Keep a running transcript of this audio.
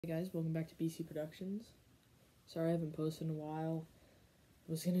Hey guys, welcome back to BC Productions. Sorry I haven't posted in a while.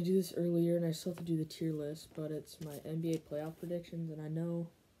 I was gonna do this earlier and I still have to do the tier list, but it's my NBA playoff predictions and I know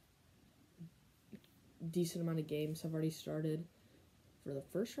a decent amount of games have already started for the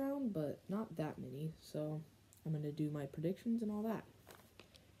first round, but not that many, so I'm gonna do my predictions and all that.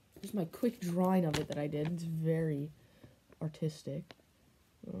 Here's my quick drawing of it that I did. It's very artistic.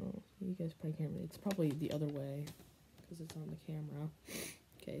 Oh, you guys probably can't read. It's probably the other way because it's on the camera.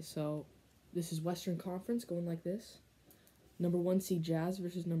 Okay, so this is Western Conference going like this. Number 1 seed Jazz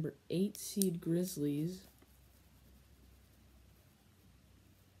versus number 8 seed Grizzlies.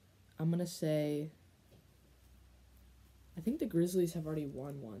 I'm going to say, I think the Grizzlies have already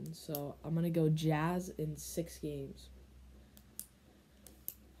won one, so I'm going to go Jazz in 6 games.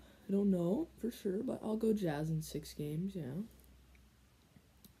 I don't know for sure, but I'll go Jazz in 6 games, yeah.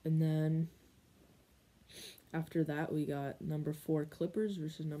 And then after that, we got number 4 Clippers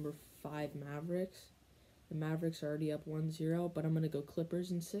versus number 5 Mavericks. The Mavericks are already up 1-0, but I'm going to go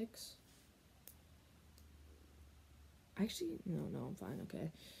Clippers in 6. Actually, no, I'm fine,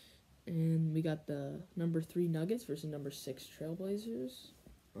 okay. And we got the number 3 Nuggets versus number 6 Trailblazers.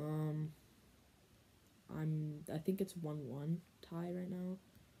 I think it's 1-1 tie right now.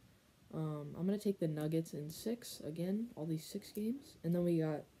 I'm going to take the Nuggets in 6 again, all these 6 games. And then we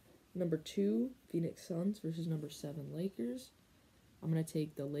got number 2 Phoenix Suns versus number 7 Lakers. I'm going to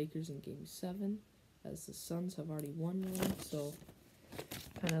take the Lakers in game 7, as the Suns have already won one, so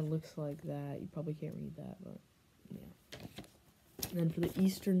kind of looks like that. You probably can't read that, but yeah. And then for the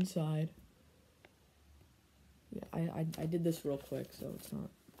Eastern side, yeah, I did this real quick, so it's not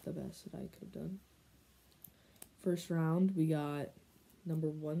the best that I could have done. First round, we got number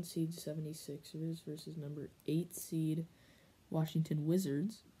 1 seed 76ers versus number 8 seed Washington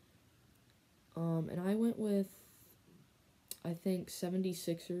Wizards. And I went with, I think,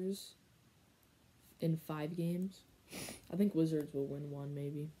 76ers in 5 games. I think Wizards will win 1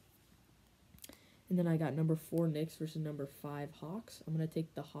 maybe. And then I got number 4 Knicks versus number 5 Hawks. I'm going to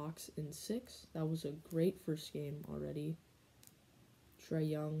take the Hawks in 6. That was a great first game already. Trae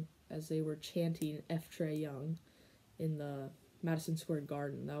Young, as they were chanting F Trae Young in the Madison Square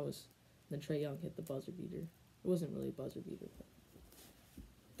Garden. Then Trae Young hit the buzzer beater. It wasn't really a buzzer beater, but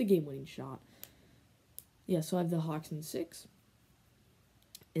the game-winning shot. Yeah, so I have the Hawks in 6.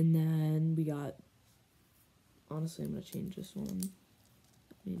 And then we got, honestly, I'm going to change this one.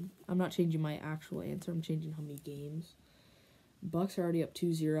 I'm not changing my actual answer. I'm changing how many games. Bucks are already up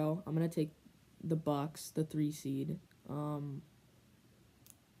 2-0. I'm going to take the Bucks, the 3 seed. I'm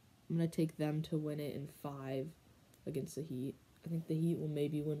going to take them to win it in 5 against the Heat. I think the Heat will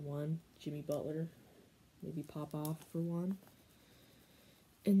maybe win 1. Jimmy Butler maybe pop off for 1.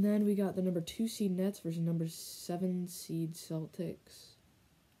 And then we got the number 2 seed Nets versus number 7 seed Celtics.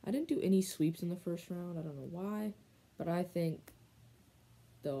 I didn't do any sweeps in the first round. I don't know why. But I think,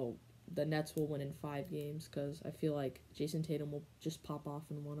 though, the Nets will win in 5 games because I feel like Jason Tatum will just pop off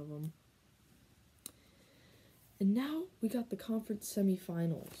in one of them. And now we got the conference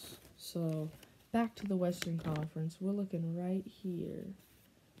semifinals. So back to the Western Conference. We're looking right here.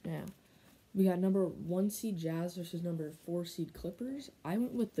 Now, we got number 1 seed Jazz versus number 4 seed Clippers. I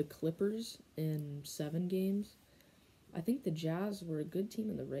went with the Clippers in 7 games. I think the Jazz were a good team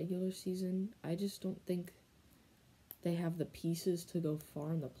in the regular season. I just don't think they have the pieces to go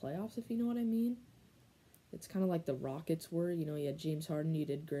far in the playoffs, if you know what I mean. It's kind of like the Rockets were. You know, you had James Harden, you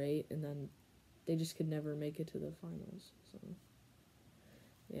did great, and then they just could never make it to the finals. So,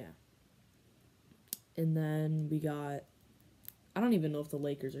 yeah. And then we got, I don't even know if the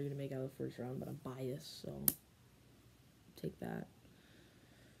Lakers are going to make out of the first round, but I'm biased, so take that.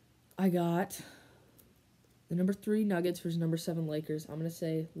 I got the number 3 Nuggets versus number 7 Lakers. I'm going to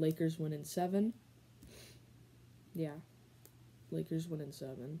say Lakers win in 7. Yeah, Lakers win in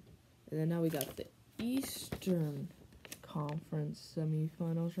 7. And then now we got the Eastern Conference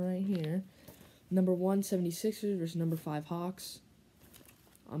semifinals right here. Number 1 76ers versus number 5 Hawks.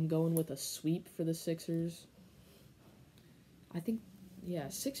 I'm going with a sweep for the Sixers. I think, yeah,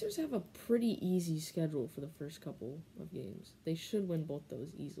 Sixers have a pretty easy schedule for the first couple of games. They should win both those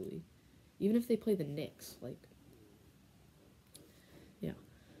easily. Even if they play the Knicks, yeah.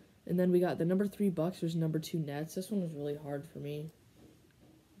 And then we got the number 3 Bucks versus number 2 Nets. This one was really hard for me.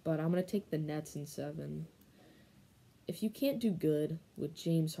 But I'm going to take the Nets in 7. If you can't do good with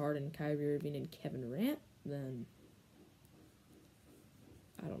James Harden, Kyrie Irving, and Kevin Durant, then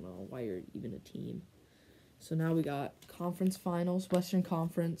I don't know why you're even a team. So now we got conference finals, Western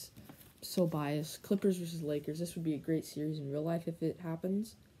Conference. So biased. Clippers versus Lakers. This would be a great series in real life if it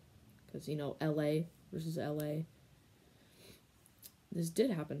happens. Because, LA versus LA. This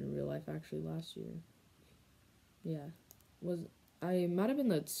did happen in real life actually last year. Yeah. I might have been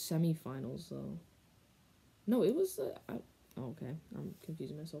the semifinals though. No, it was the. Okay, I'm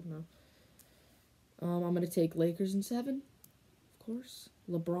confusing myself now. I'm gonna take Lakers in 7, of course.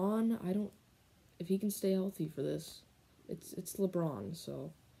 LeBron, I don't. If he can stay healthy for this, it's LeBron.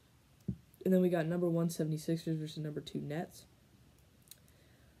 So, and then we got number 1 76ers versus number 2 Nets.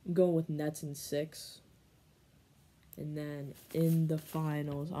 I'm going with Nets in 6. And then in the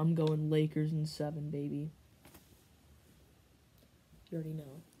finals, I'm going Lakers in 7, baby. You already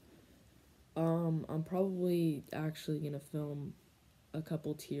know. I'm probably actually gonna film a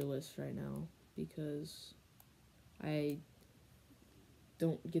couple tier lists right now because I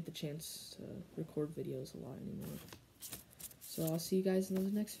don't get the chance to record videos a lot anymore. So I'll see you guys in the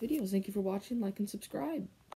next videos. Thank you for watching, like, and subscribe.